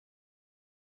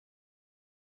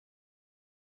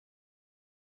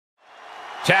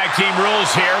Tag team rules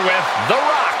here with The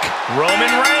Rock, Roman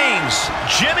Reigns,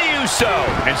 Jimmy Uso,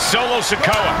 and Solo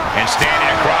Sikoa. And standing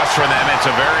across from them, it's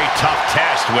a very tough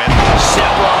test with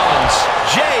Seth Rollins,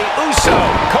 Jey Uso,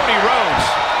 Cody Rhodes,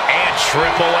 and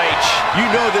Triple H. You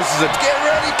know this is a get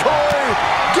ready, Corey!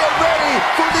 Get ready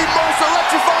for the most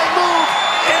electrifying move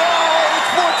in all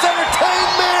sports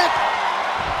entertainment!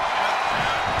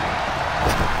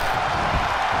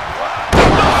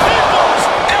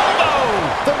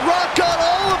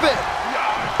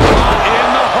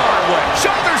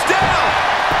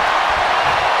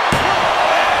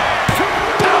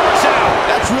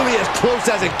 Close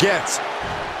as it gets.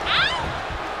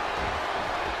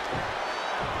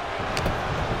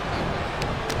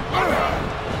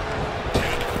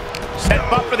 Set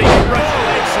up for the Russian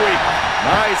leg sweep.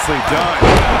 Nicely done.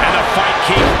 And the fight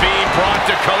keeps being brought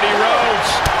to Cody Rhodes.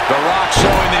 The Rock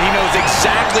showing that he knows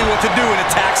exactly what to do in a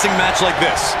taxing match like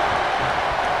this.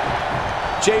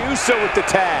 Jey Uso with the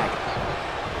tag.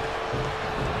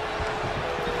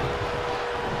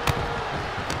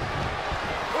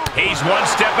 He's one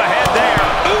step ahead there.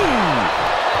 Ooh!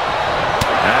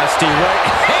 Nasty right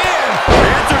hand.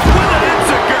 Answers with an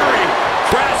enziguri.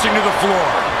 Crashing to the floor.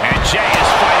 And Jey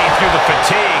is fighting through the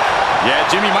fatigue. Yeah,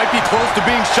 Jimmy might be close to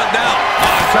being shut down.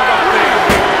 Come on, the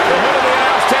head of the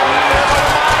announce table out there by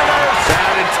the monitors.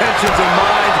 Bad intentions in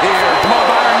mind here. Come on,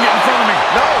 Byron, get in front of me.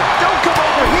 No, don't come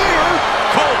over here.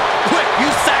 Cole, quick,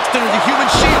 use Saxton as a human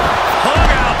shield.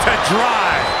 Hung out to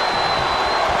dry.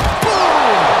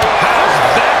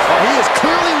 He is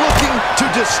clearly looking to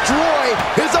destroy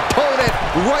his opponent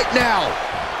right now.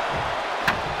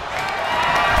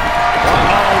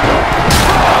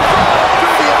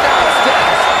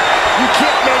 You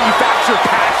can't manufacture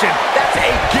passion. That's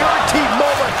a guaranteed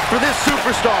moment for this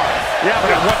superstar. Yeah, but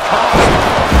at what cost?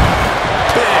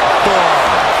 Big ball.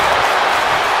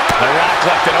 The Rock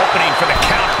left an opening for the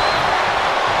counter.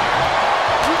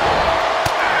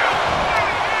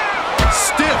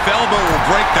 Stiff elbow will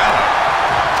break that up.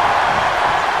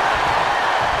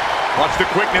 Watch the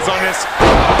quickness on this.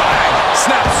 Bang!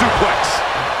 Snap suplex.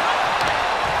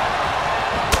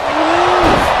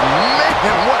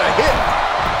 Man, what a hit.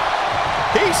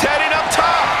 He's heading up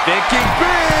top. Thinking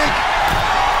big.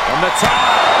 On the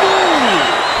top. Ooh.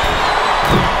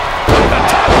 The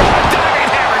top of a diving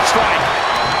hammer strike.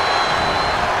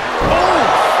 Oh,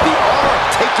 the arm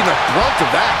taking the brunt of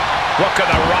that. What could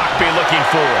The Rock be looking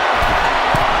for?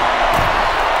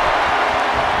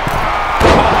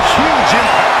 Huge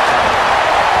impact.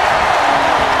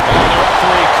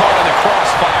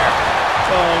 Crossfire.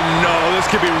 Oh no, this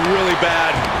could be really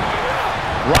bad.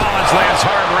 Rollins lands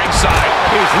hard ringside.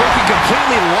 He's looking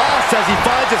completely lost as he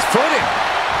finds his footing.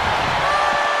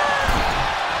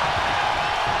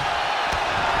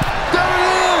 There it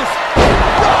is!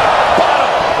 Rock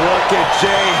bottom! Look at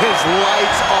Jey, his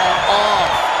lights are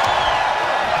off.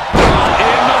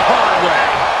 In the hard way.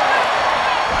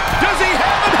 Does he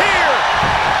have him here?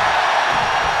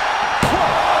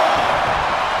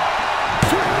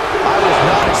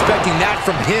 Expecting that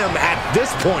from him at this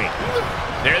point.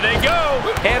 There they go.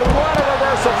 And what a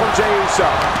reversal from Jey Uso.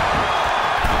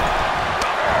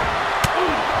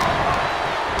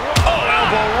 Oh,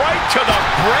 elbow right to the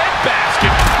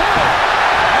breadbasket.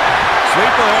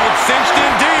 Sleeper hold cinched in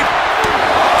deep.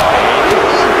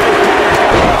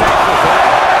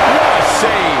 What a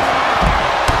save.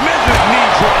 Measured knee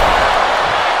drop.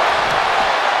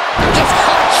 Just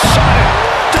hot shot it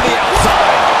to the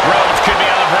outside. Rhodes could be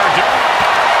on the verge of...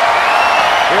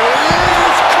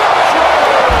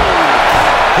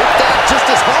 Hit that just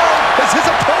as hard as his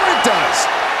opponent does.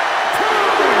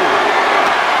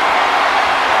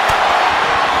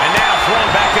 And now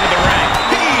thrown back into the ring.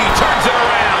 He turns it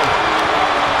around.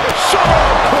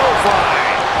 Sharp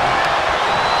clothesline.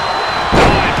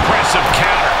 Oh, impressive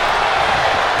counter.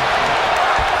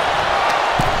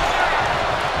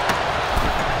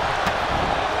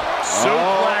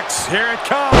 Suplex, here it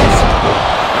comes.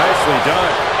 Nicely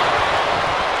done.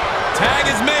 Tag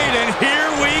is made, and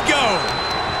here we go.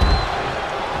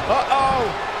 Uh-oh.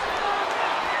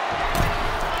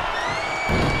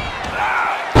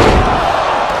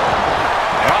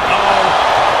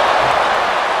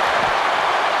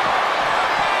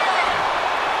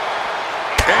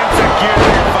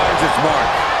 Enziguri finds its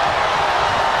mark.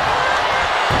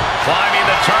 Climbing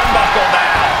the turnbuckle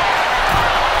now.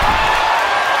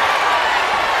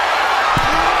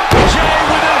 Jey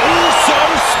with an Uso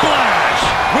splash.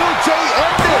 Will Jey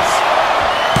end this?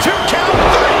 2 count,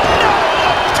 3. No,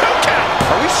 2 count.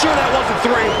 Are we sure that wasn't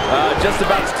 3? Just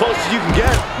about as close as you can get.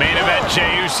 Main event,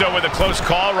 Jey Uso with a close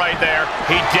call right there.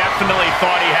 He definitely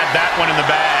thought he had that one in the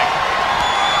bag.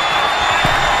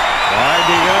 Wide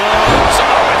to go.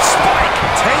 Solid spike.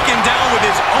 Taken down with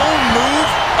his own move.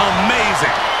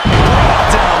 Amazing. Brought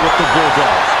down with the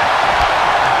Bulldog.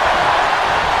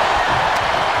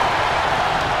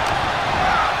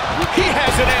 He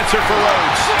has an answer for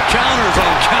Rhodes. Counters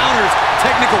on counters.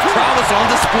 Technical prowess on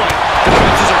display. The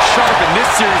punches are sharp in this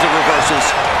series of reversals.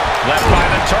 Left by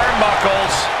the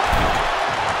turnbuckles.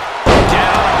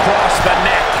 Down across the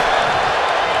neck.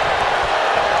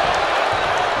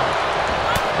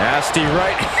 Nasty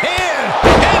right hand.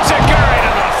 Enziguri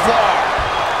to the floor.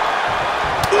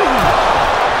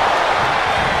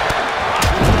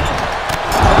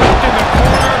 Trapped in the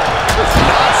corner.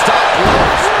 Non-stop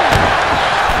blows.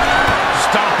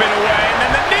 Stomping away, and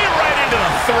then the knee right into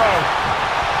the throat.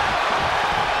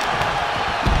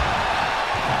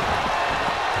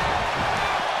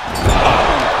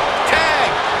 Tag.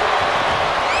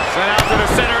 Sent out to the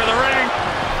center of the ring.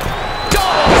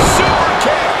 Double super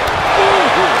kick.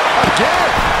 Ooh,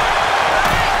 again.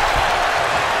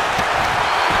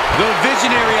 The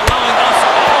visionary allowing us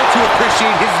all to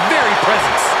appreciate his very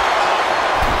presence.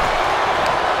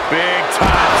 Big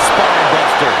time spine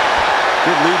buster.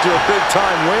 Could lead to a big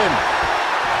time win.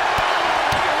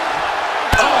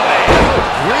 Oh, man.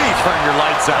 Grief. Turn your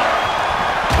lights out.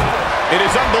 It is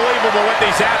unbelievable what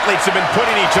these athletes have been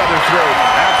putting each other through.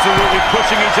 Absolutely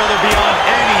pushing each other beyond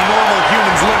any normal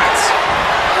human's limits.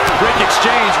 Break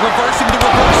exchange, reversing the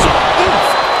reversal. Oof.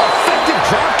 Effective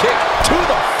drop kick to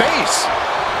the face.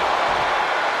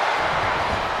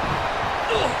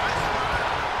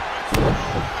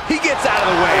 He gets out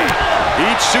of the way.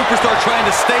 Each superstar trying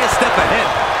to stay a step ahead.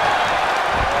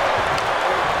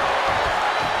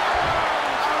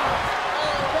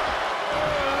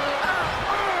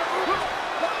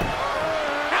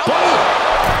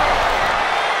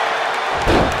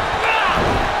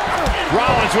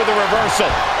 Rollins with a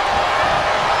reversal.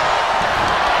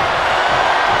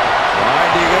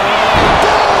 Wide to go.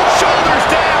 Shoulders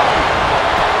down.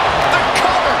 The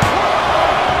cover.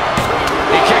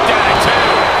 He kicked out at two.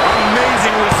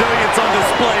 Amazing resilience on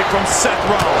display from Seth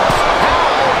Rollins. How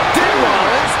did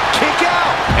Rollins kick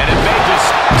out? And it may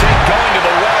just take going to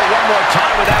the wall one more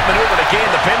time with that maneuver to gain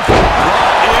the pinfall.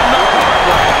 In the hard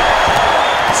way.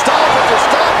 Stop after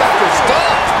stop after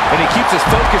stop. And he keeps his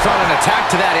focus on an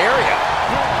attack to that area.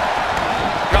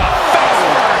 Face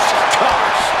first.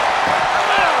 Gosh.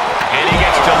 And he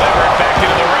gets delivered back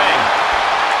into the ring.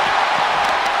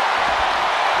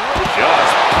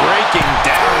 Just breaking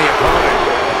down the opponent.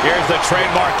 Here's the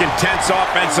trademark intense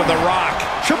offense of The Rock.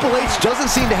 Triple H doesn't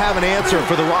seem to have an answer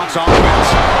for The Rock's offense.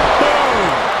 Boom!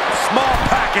 Small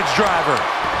package driver.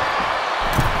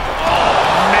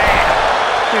 Oh, man.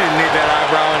 He didn't need that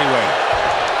eyebrow anyway.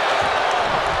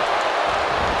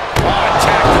 Oh,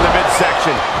 attack to the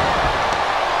midsection.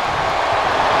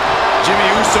 Jimmy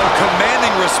Uso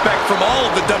commanding respect from all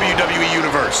of the WWE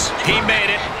Universe. He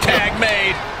made it. Tag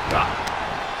made. Up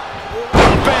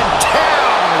and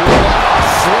down. What a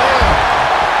slam.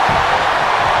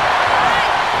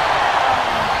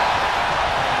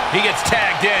 He gets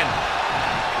tagged in.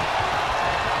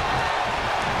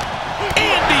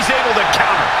 And he's able to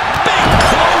counter. Big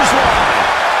clothesline.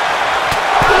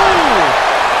 Ooh.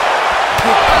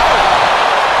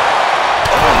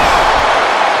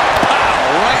 Pow,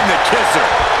 right in the kisser.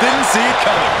 Didn't see it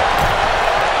coming.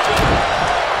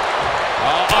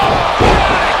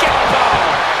 Big elbow.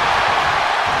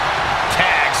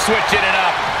 Tag switching it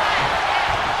up.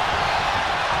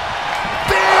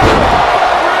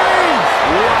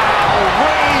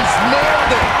 Reigns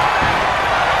nailed it.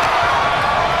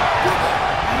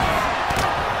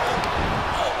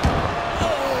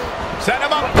 Set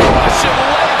him up. Russian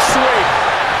leg sweep.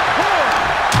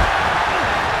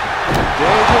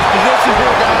 Dangerous position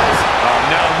here, guys. Oh,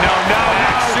 no.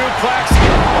 Back suplex.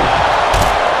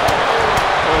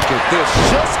 Look at this.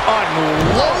 Just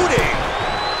unloading.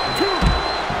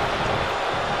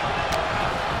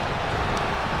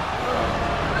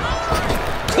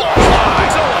 Clothesline.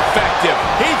 So effective.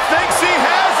 He thinks he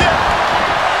has it.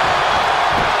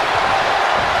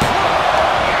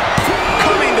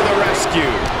 Coming to the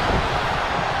rescue.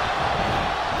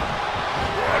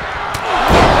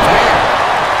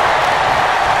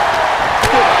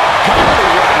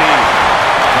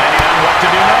 Planning on what to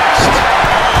do next.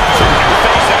 Taking the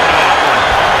face out of that one.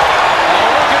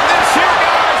 Oh, look at this here,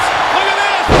 guys. Look at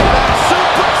this.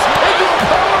 Suplex into a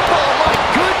powerbomb. My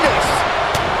goodness.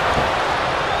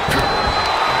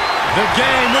 The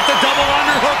game with the double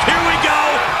underhook. Here we go.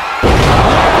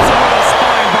 Lands him with a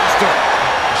spine buster.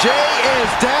 Jey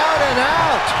is down and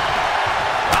out.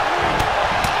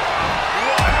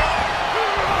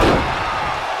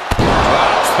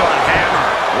 Spot hammer.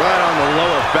 Right on the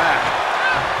lower back.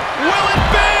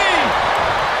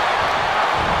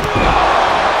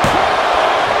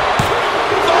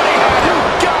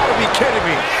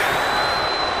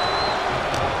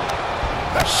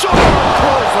 Short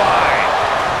clothesline.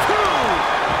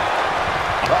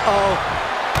 Uh-oh.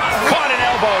 Caught an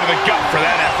elbow to the gut for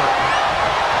that effort.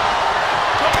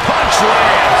 Punch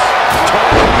lands.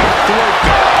 Totally throat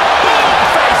gut. Boom,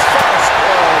 face first.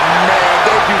 Oh, man,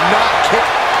 they do not care.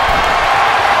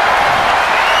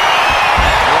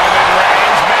 Roman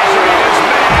Reigns measuring his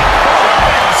man.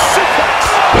 Roman suplex.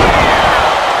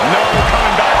 No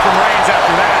coming back from Reigns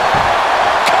after that.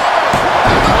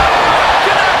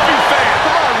 Can that be fair?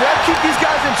 Come on, Red, keep these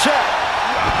guys in check.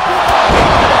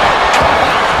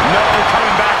 No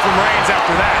coming back from Reigns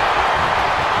after that.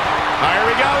 Here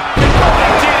we go.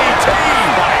 DDT.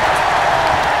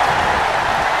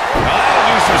 Well, that'll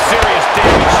do some serious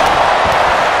damage.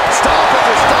 Stop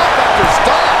after stop after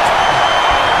stop.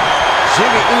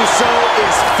 Jimmy Uso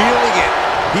is feeling it.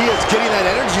 He is getting that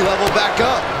energy level back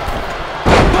up.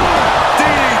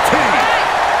 DDT.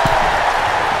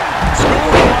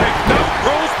 Schoolboy. No,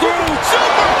 rolls through.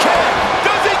 Super kick.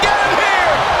 Does he get him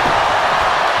here?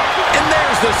 And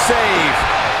there's the save.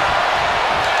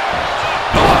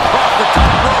 Off the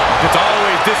top rope. It's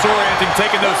always disorienting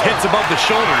taking those hits above the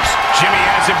shoulders. Jimmy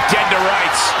has him dead to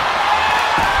rights.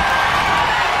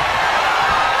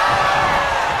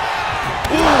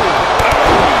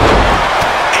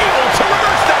 Able to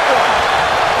reverse that one.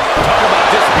 Talk about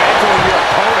dismantling your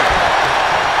opponent.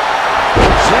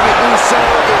 Jimmy Uso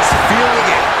is feeling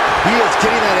it. He is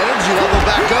getting that energy level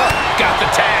back up. Got the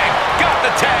tag. Got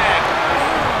the tag.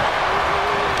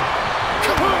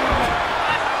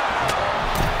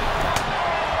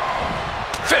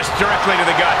 Fist directly to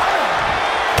the gut.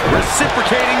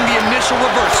 Reciprocating the initial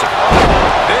reversal.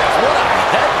 This, what a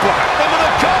headbutt. Into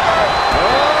the cover.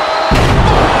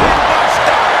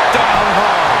 Down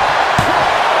hard.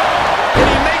 And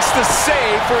he makes the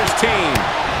save for his team.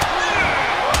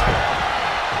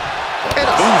 And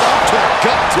a stop to the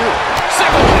gut, too.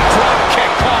 Single drop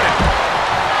kick caught him.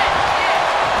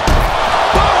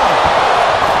 Boom.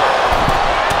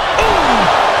 Ooh.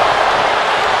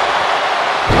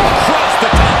 Across the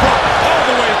top rope, all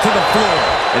the way to the floor.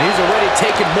 And he's already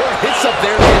taken more hits up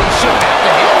there than he should have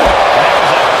to handle. That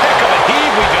was a heck of a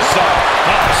heave we just saw.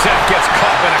 Seth gets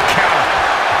caught in a counter.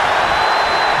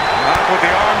 Not with the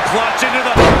arm clutch into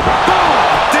the boom.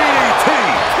 DDT.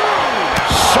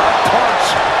 Sharp punch.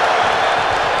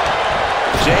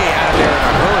 Jey out of there in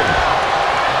a hurry.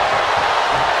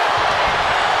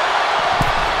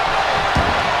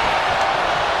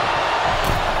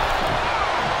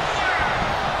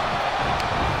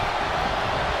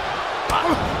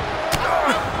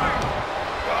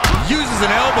 Uses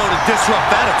an elbow to disrupt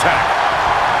that attack.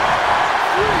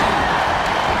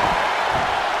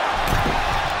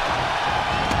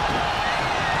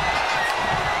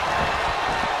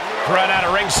 Run out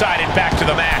of ringside and back to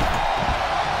the mat.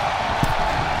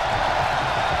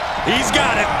 He's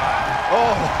got it.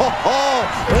 Oh,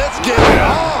 let's get it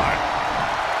on.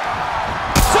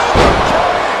 Super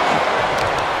kick.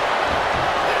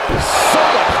 So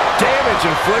much damage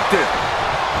inflicted.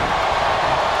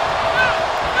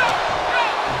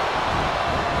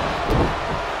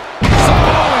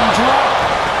 Samoan drop.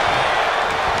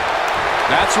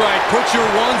 That's right. Put your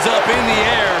ones up in the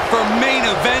air for main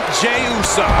event Jey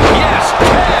Uso. Yes,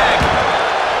 tag.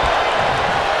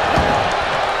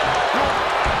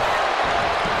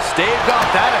 Staved off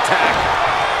that attack.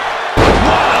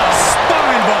 What a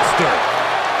spine buster.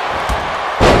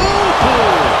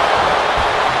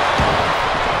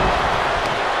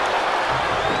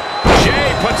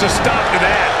 Jey puts a stop to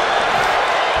that.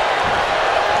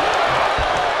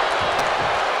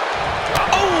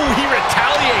 Oh, he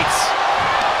retaliates.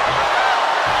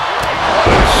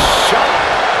 What a shot.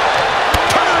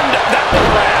 Turned that one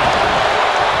around.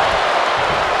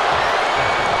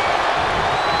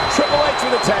 Triple H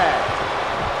with a tag.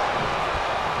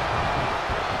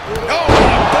 Oh, a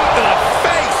boot to the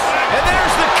face. And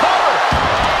there's the cover.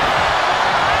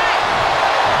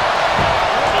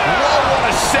 Whoa, what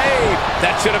a save.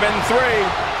 That should have been 3.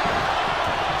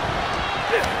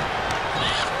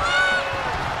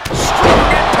 Strong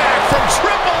impact from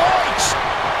Triple H.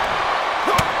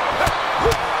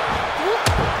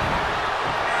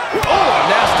 Oh, a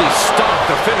nasty stomp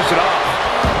to finish it off.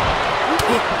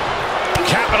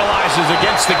 Capitalizes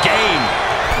against the game.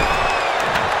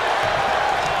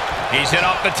 He's hit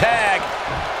off the tag.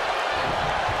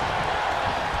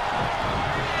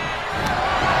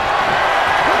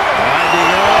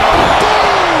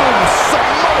 Boom!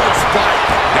 Samoan spike.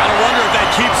 Gotta wonder if that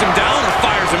keeps him down or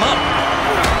fires him up.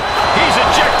 He's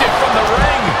ejected from the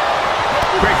ring.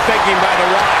 Great thinking by The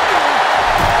Rock.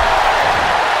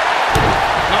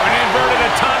 Oh, an inverted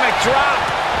atomic drop.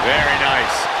 Very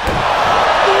nice.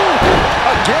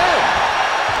 Again.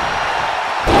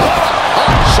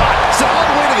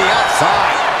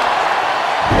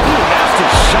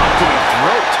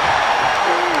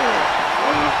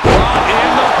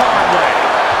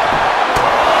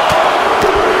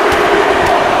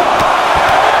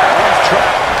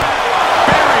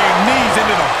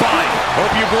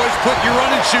 boys, put your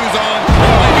running shoes on. It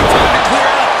might be time to clear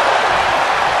out.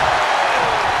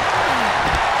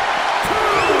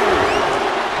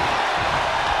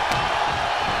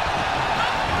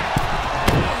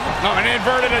 Oh, an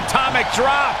inverted atomic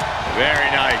drop. Very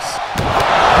nice.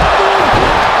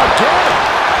 Again.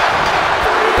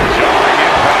 Jarring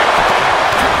impact.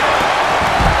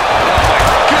 Oh,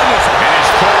 my goodness. And his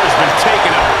core has been taking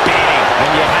a beating. And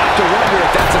you have to wonder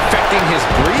if that's affecting his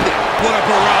breathing. What a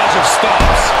barrage of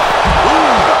stomps.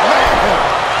 Ooh, man.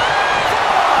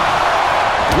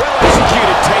 Well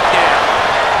executed takedown.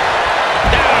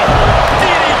 Down.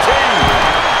 DDT.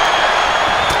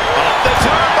 Off the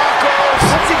turnbuckles.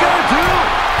 What's he gonna do?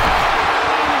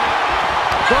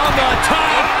 From the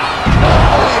top.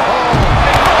 Holy home.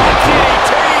 The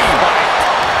DDT.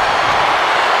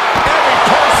 Every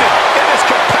person in this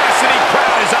capacity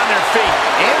crowd is on their feet.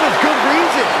 And with good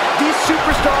reason. These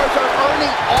superstars are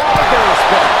earning all of their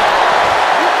respect.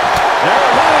 There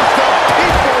lies the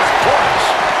people's push.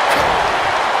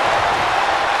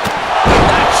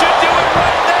 That should do it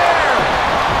right there.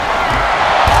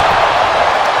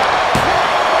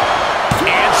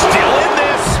 And still in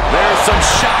this. There's some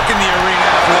shock in the arena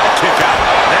after that kick out.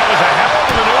 That was a hell of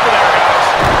a maneuver there, guys.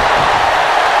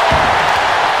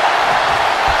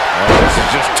 Oh, this is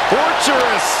just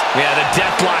torturous. Yeah, the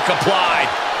deathlock applied.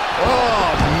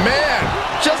 Oh, man.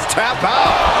 Just tap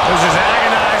out. This is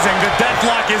agonizing. The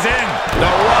deathlock is in. The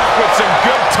Rock with some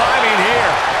good timing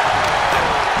here.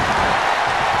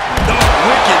 The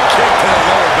wicked kick to the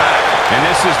lower back. And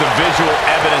this is the visual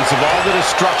evidence of all the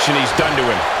destruction he's done to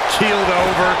him. Keeled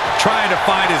over, trying to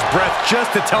find his breath just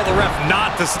to tell the ref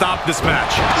not to stop this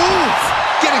match. Oof.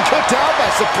 Getting cooked out by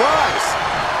surprise.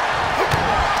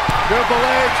 Triple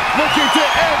H looking to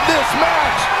end this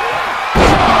match.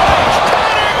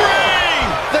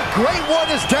 The Great One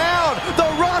is down. The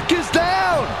Rock is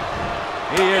down.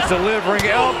 He is delivering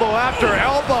elbow after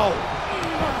elbow.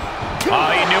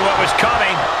 Oh, he knew what was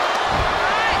coming.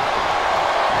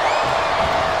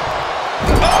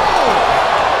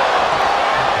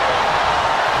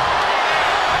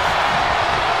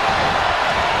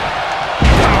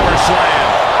 Power slam.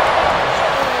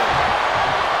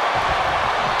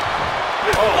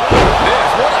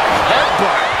 What a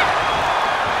headbutt.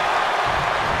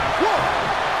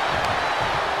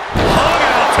 Hung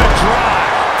out to dry.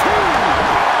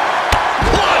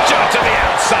 Launch out to the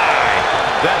outside.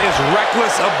 That is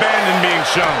reckless abandon being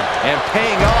shown. And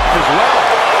paying off as well.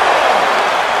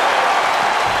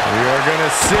 We are going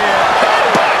to see it.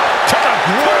 Headbutt to the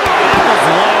groin. That was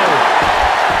low.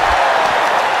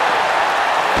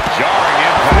 Jarring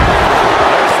impact.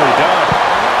 Nicely done.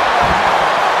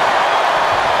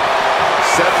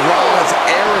 Seth Rollins'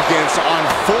 arrogance on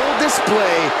full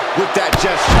display with that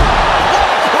gesture. What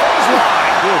a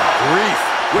clothesline! Good grief.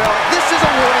 Well, this is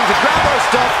a warning to grab our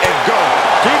stuff and go.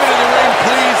 Keep it in the ring,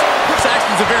 please.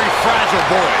 Saxton's a very fragile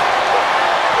boy.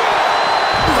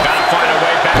 Gotta find a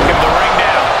way back into the ring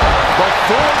now.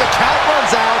 Before the count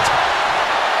runs out.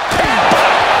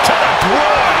 To the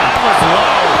groin. That was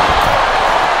low.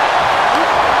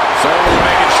 Solo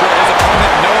making sure his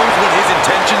opponent knows what his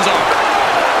intentions are.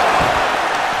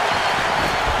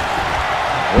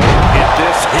 Hit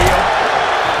this heel.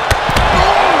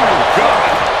 Oh, God.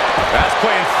 That's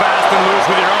playing fast and loose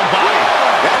with your own body.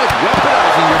 That is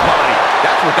weaponizing your body.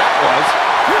 That's what that was.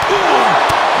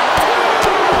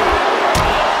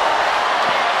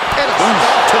 And a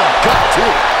stop to the gut,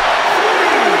 too.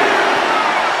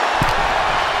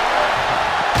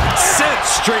 Sent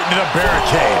straight into the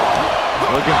barricade.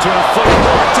 Looking to inflict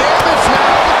More damage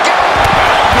now. Look out.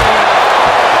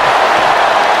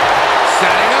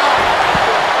 Setting up.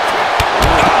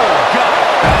 Oh, God.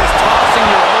 That is tossing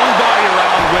your own body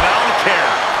around without a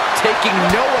care. Taking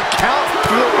no account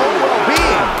for their own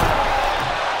well-being.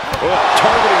 Oh,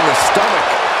 targeting the stomach.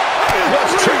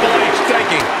 What's Triple H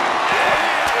thinking?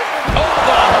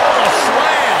 Oh,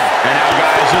 slam. And now,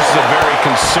 guys, this is a very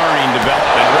concerning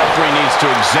development. Referee needs to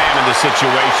examine the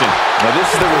situation. Now, this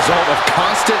is the result of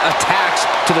constant attacks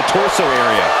to the torso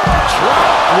area.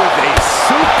 Dropped with a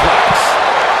suplex.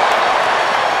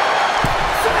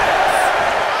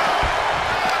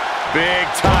 Big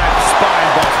time spine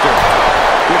buster.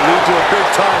 Could lead to a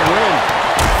big-time win.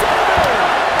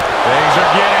 Things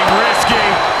are getting risky.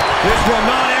 This will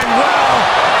not end well.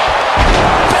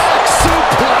 Back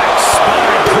suplex.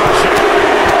 Spine crusher.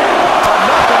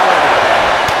 Another one.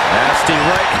 Nasty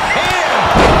right hand.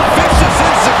 Vicious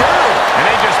enziguri. And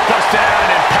they just busted out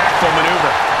an impactful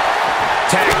maneuver.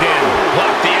 Tagged in,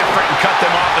 blocked the effort, and cut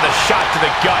them off with a shot to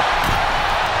the gut.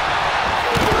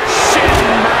 Shin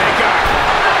breaker.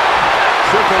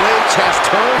 Triple H has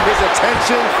turned his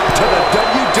attention to the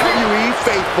WWE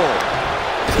faithful.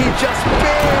 He just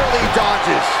barely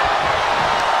dodges.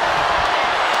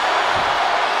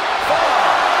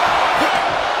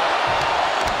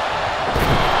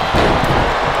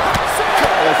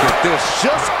 Look at this,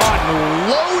 just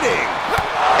unloading.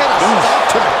 And a stop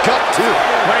to the gut, too.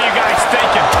 What are you guys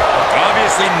thinking?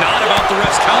 Obviously not about the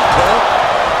ref's count, Cole.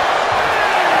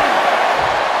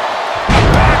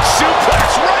 Back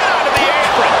suplex right onto the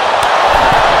apron.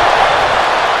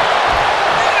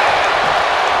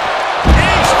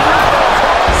 East River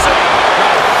Crossing.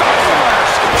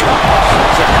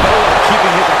 Sikoa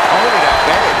keeping his opponent at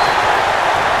bay.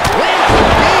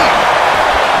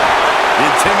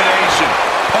 Intimidation.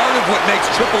 Part of what makes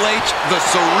Triple H the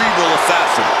cerebral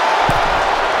assassin.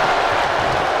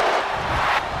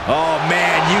 Oh,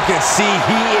 man, you can see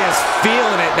he is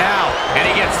feeling it now. And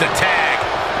he gets the tag.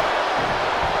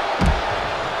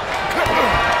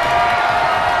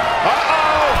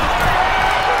 Uh-oh!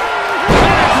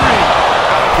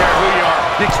 I don't care who you are.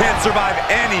 You can't survive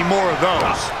any more of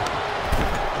those.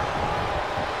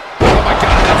 Oh, my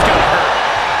God, that's gotta hurt.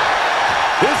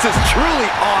 This is truly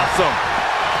awesome.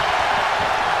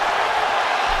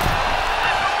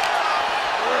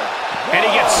 And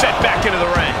he gets set back into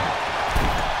the ring.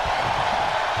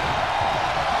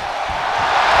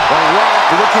 The Rock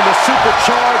looking to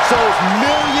supercharge those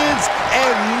millions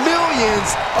and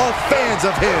millions of fans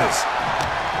of his.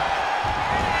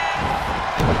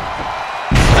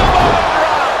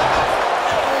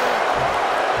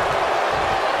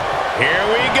 Here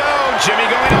we go. Jimmy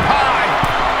going up high.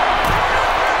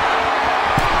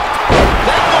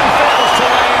 That one fails to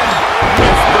land.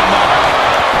 Missed the mark.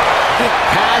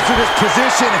 Hazardous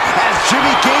position as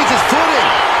Jimmy gains his footing.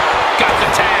 Got the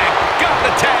tag. Got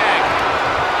the tag.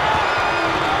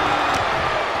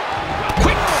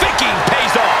 Quick thinking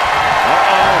pays off.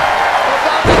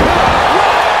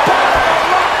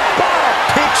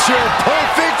 Picture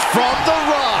perfect from The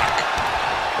Rock.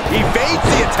 He evades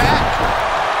the attack.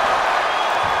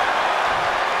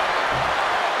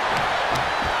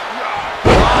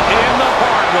 In the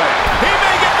hard way. He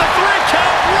may get the 3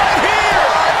 count right here.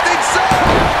 I think so.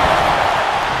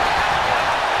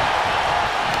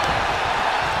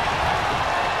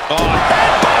 Oh,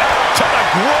 headbutt to the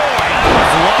groin. That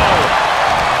was low.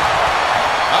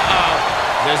 Uh-oh.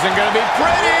 This isn't going to be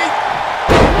pretty.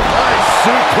 Nice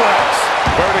suplex.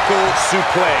 Vertical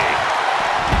suplex.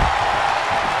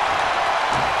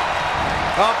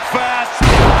 Up fast.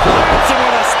 Plants him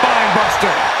with a spine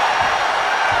buster.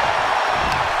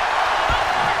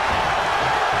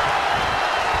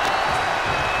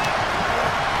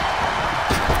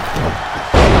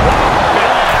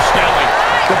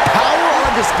 The power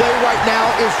on display right now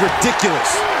is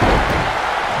ridiculous.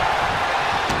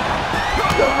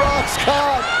 The Rock's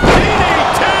caught.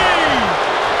 DDT.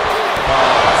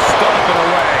 Stomping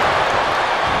away.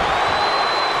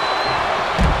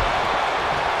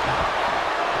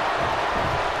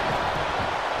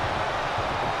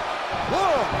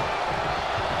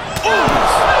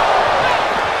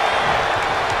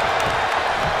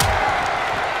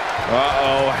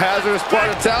 Uh-oh, hazardous part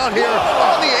of town here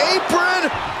on the apron.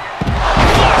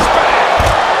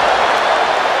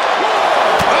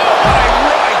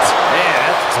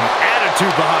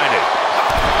 Attitude behind it.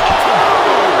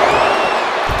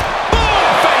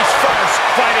 Boom, face first.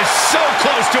 Fight is so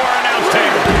close to our announce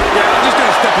table. Yeah, I'm just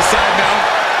gonna step aside now.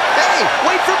 Hey,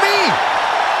 wait for me.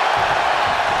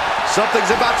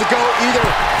 Something's about to go either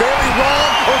very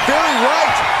wrong or very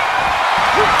right.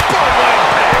 Boom, what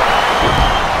impact.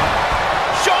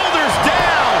 Shoulders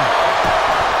down.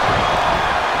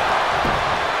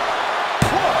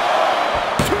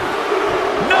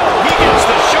 No, he gets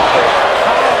the shoulder.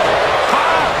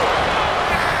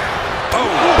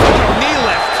 Knee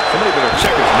left. Somebody better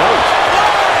check his nose.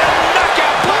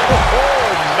 Knockout blow.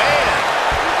 Oh, man.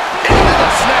 Into the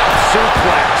snap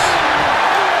suplex.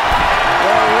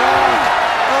 The Rock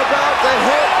about to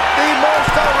hit the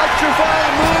most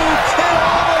electrifying move in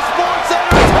all of sports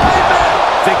entertainment.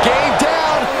 The game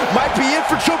down might be it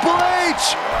for Triple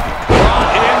H.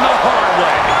 Brought in the hard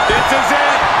way. This is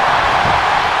it.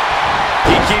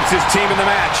 He keeps his team in the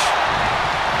match.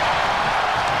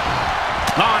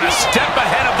 On a step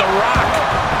ahead of The Rock.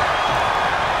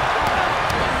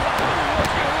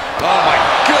 Oh, my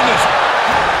goodness.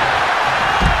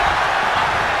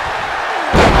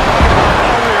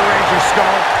 Rearrange your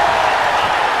skull.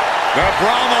 The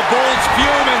Brahma Bull's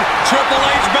fuming. Triple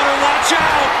H better watch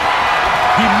out.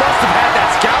 He must have had that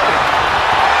scouted.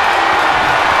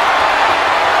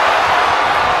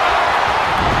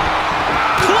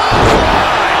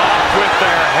 Clothesline. Off with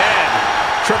their head.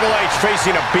 Triple H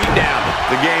facing a beatdown.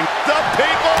 The game. The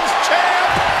People's Champ!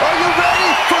 Are you ready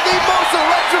for the most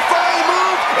electrifying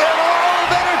move in all of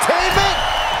entertainment?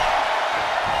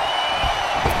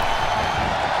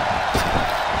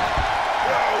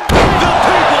 The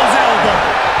People's Elbow!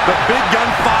 The big gun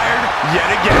fired yet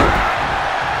again.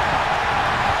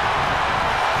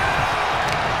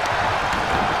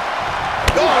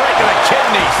 Oh, right to the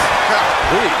kidneys.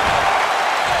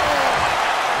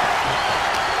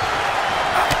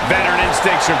 Veteran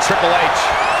instincts from Triple H.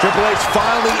 Triple H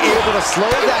finally able to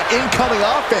slow that incoming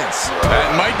offense.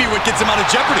 That might be what gets him out of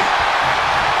jeopardy.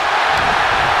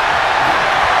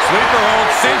 Sleeper hold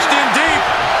cinched in deep.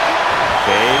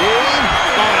 Fading.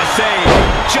 On a save,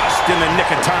 just in the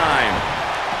nick of time.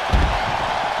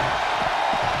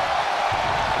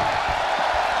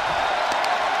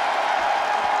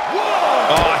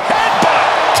 Oh, headbutt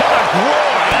to the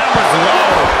groin. That was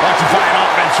low. Electrifying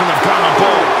offense from the Brahma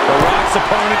Bull. The Rock's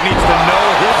opponent needs to know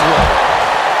his role.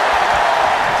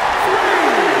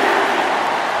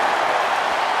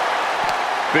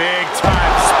 Big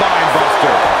time spine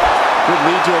buster. Could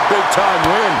lead to a big time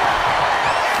win.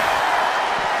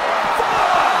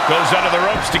 Goes under the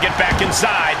ropes to get back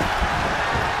inside.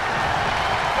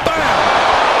 Bam!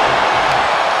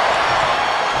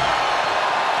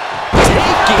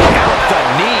 Taking out the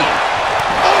knee.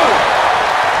 Oh!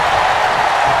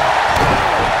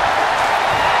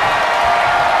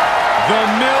 The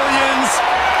millions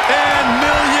and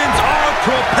millions are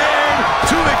prepared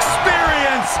to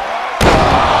experience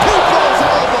People's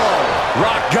Elbow.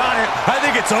 Rock got it. I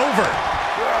think it's over.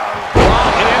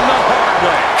 Rock in the hard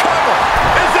way. Cover.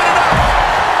 Is it enough?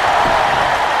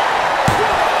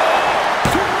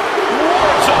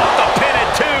 Wards off the pin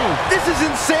at 2. This is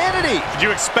insanity. Did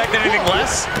you expect anything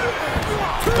less?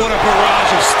 What a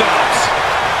barrage of stops.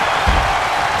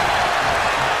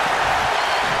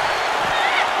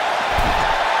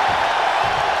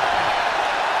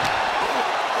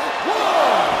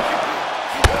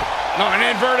 An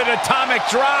inverted atomic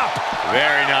drop.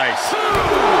 Very nice.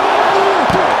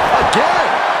 Again.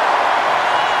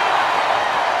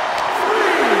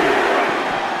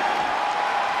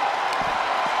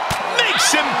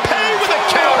 Makes him pay with a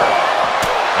counter.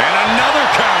 And another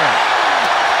counter.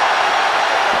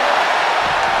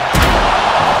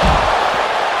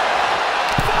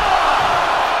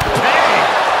 Bang.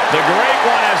 The Great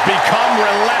One has become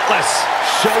relentless.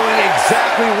 Showing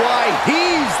exactly why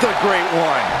he's the Great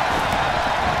One.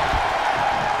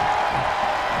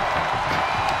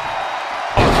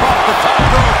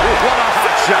 What a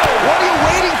hot shot. What are you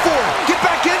waiting for? Get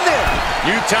back in there.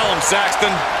 You tell him, Saxton.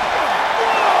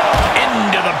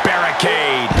 Into the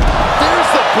barricade. There's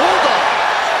the Bulldog.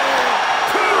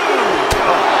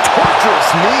 Torturous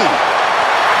knee.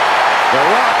 The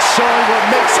Rock showing what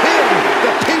makes him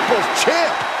the People's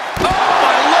Champ. Oh,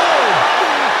 my Lord.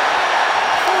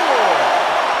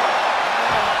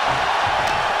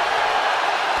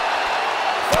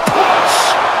 Punch.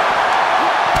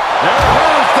 There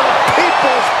goes the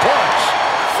People's Punch.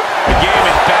 The game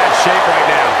in bad shape right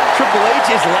now. Triple H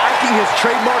is lacking his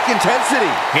trademark intensity.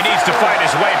 He needs to fight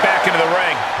his way back into the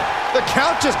ring. The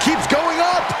count just keeps going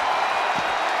up.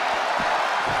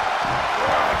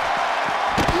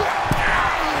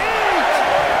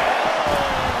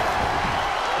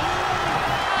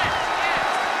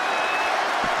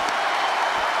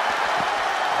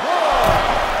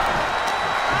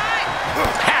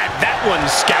 Had that one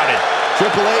scouted.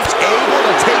 Triple H able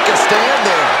to take a stand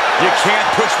there. You can't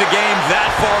push the game that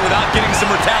far without getting some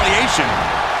retaliation.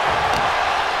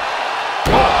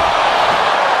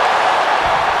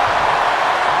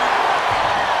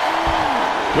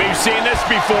 We've seen this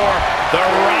before. The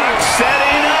Rock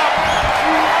setting up.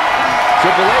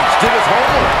 Triple H did his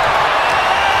homework.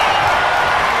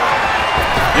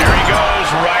 Here he goes,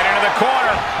 right into the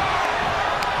corner.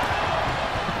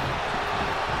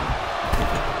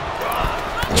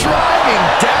 Driving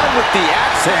down with the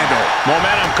axe handle.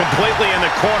 Momentum completely in the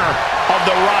corner of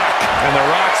The Rock. And The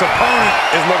Rock's opponent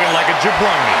is looking like a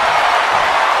jabroni.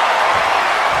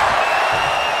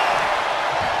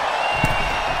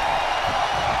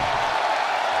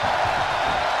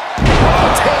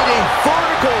 Rotating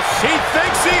vertical. He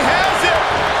thinks he has it.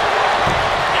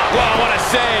 Wow, what a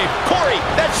save. Corey,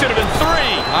 that should have been 3.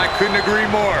 I couldn't agree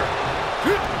more.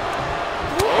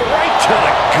 Right to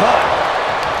the gut.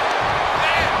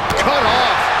 Cut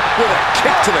off with a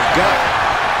kick to the gut.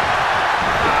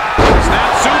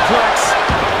 Snap suplex.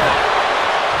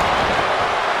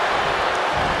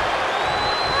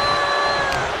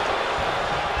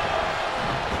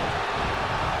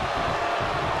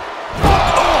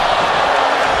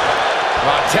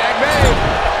 Tag made.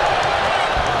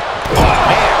 Oh,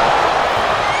 man.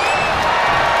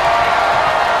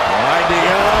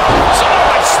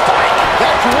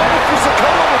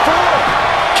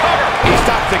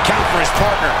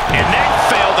 And then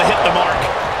failed to hit the mark.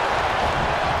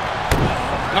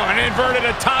 Oh, an inverted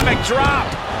atomic drop.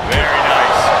 Very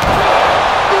nice.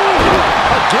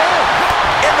 Again.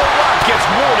 And the Rock gets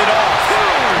warded off.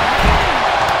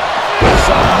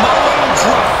 Samoan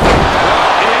drop.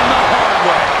 In the hard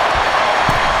way.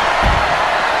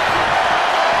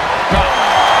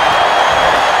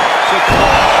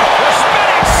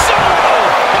 Spinning solo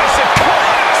by Sikoa.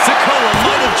 Sikoa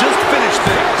might have just finished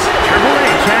things. Triple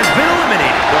H has been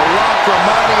eliminated. The Rock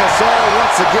reminding us all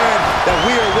once again that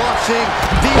we are watching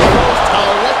the most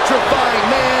electrifying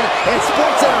man in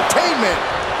sports entertainment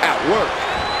at work.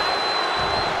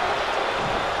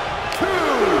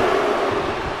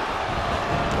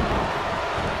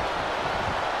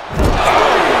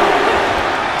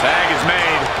 Tag is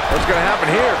made. What's going to happen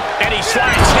here? And he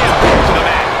slides him to the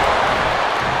mat.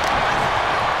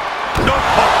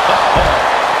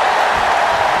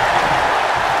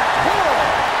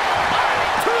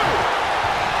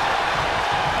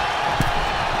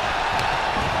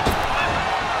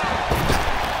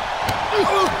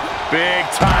 Big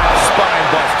time spine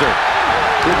buster.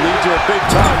 Could lead to a big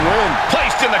time win.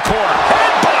 Placed in the corner.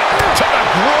 Headbutt to the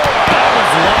groin. That was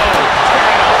low.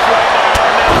 Tearing off right by our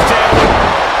announce table.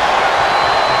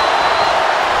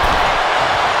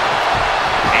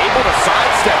 Able to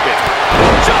sidestep it.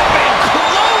 Jumping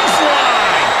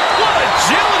clothesline. What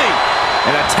agility.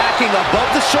 And attacking above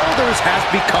the shoulders has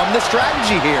become the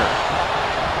strategy here.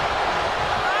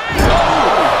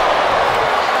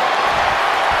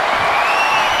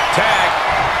 Tag.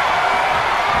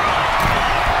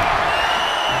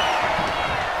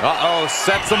 Uh-oh,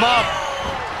 sets him up.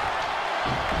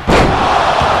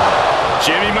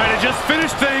 Jimmy might have just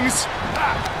finished things.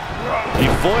 He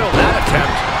foiled that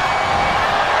attempt.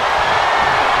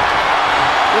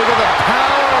 Look at the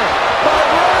power by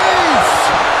Reigns.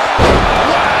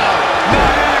 Wow,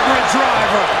 Niagara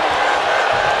driver.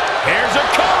 Here's a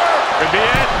cover. Could be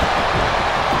it.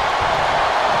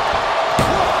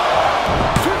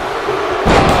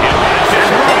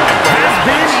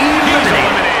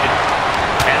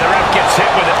 Hit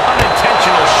with an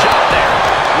unintentional shot there.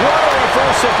 What a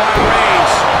reversal by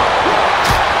Reigns.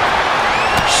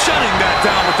 Shutting that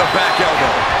down with the back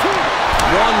elbow.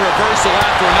 One reversal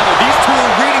after another. These two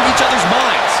are reading each other's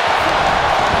minds.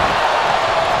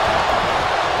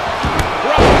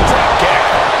 Running drop kick.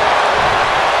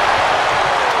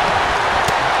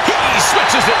 He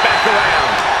switches it back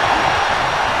around.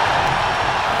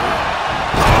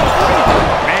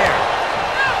 Man.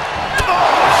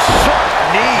 Oh, sharp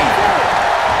knee.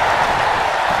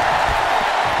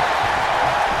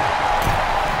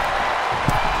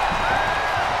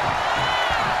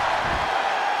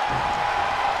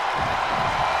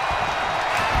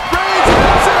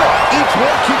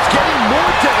 Keeps getting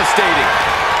more devastating.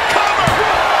 Cover!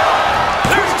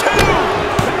 There's two!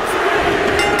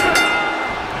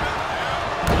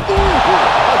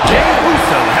 Jey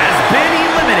Uso has been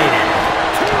eliminated.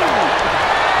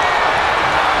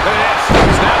 Look at this.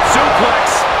 Snap suplex.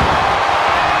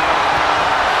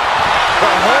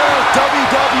 The whole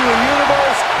WWE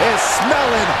Universe is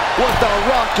smelling what The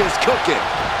Rock is cooking.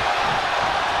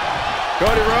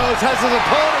 Cody Rhodes has his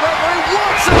opponent. Referee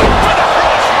wants it. For the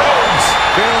crossroads.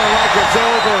 Feeling like it's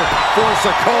over for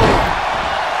Sikoa.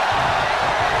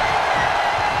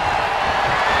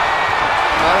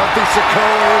 I don't think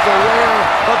Sikoa is aware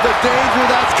of the danger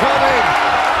that's coming.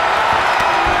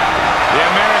 The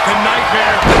American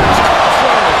Nightmare.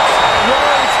 Crossroads.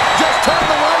 Rhodes just turned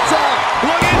the lights out.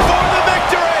 Looking for the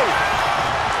victory.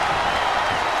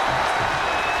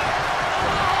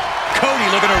 Cody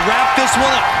looking to wrap this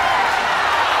one up.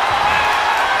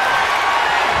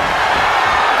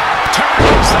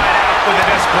 Inside out with a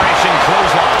desperation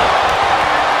clothesline.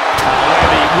 Look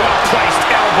at the well-placed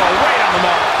elbow right on the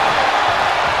mark.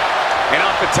 And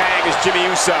off the tag is Jimmy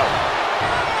Uso.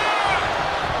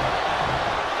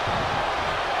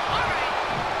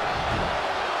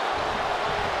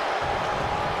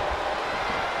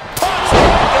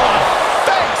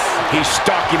 He's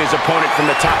stalking his opponent from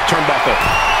the top turnbuckle.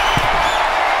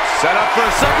 Set up for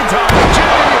a second time.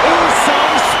 Jimmy Uso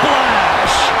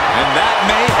splash. And that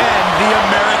may end the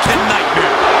American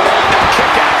Nightmare.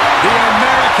 Kick out. The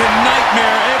American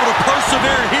Nightmare able to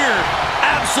persevere here.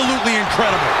 Absolutely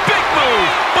incredible. Big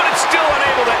move, but it's still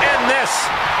unable to end this.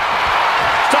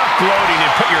 Stop gloating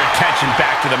and put your attention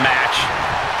back to the match.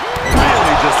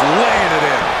 Really just laying it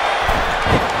in.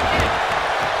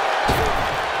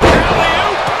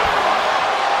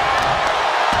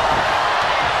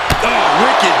 Oh,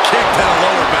 wicked kick to the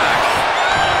lower back.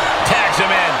 Tags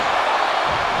him in.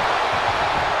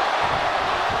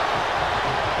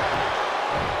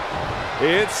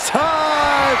 It's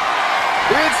time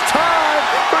It's time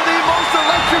for the most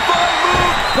electrifying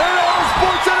move in all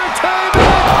sports entertainment.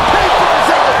 People's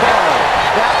elbow.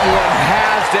 That one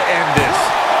has to end this.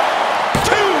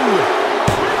 2.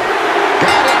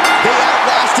 Got it. They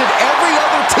outlasted every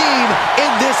other team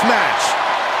in this match.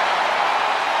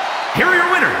 Here are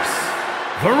your winners,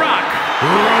 The Rock,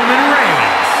 Roman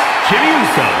Reigns, Jey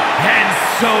Uso, and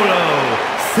Solo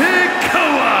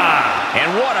Sikoa.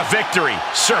 And what a victory,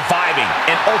 surviving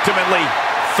and ultimately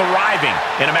thriving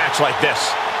in a match like this.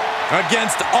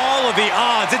 Against all of the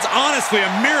odds, it's honestly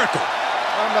a miracle.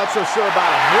 I'm not so sure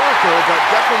about a miracle, but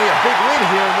definitely a big win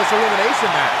here in this elimination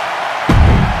match.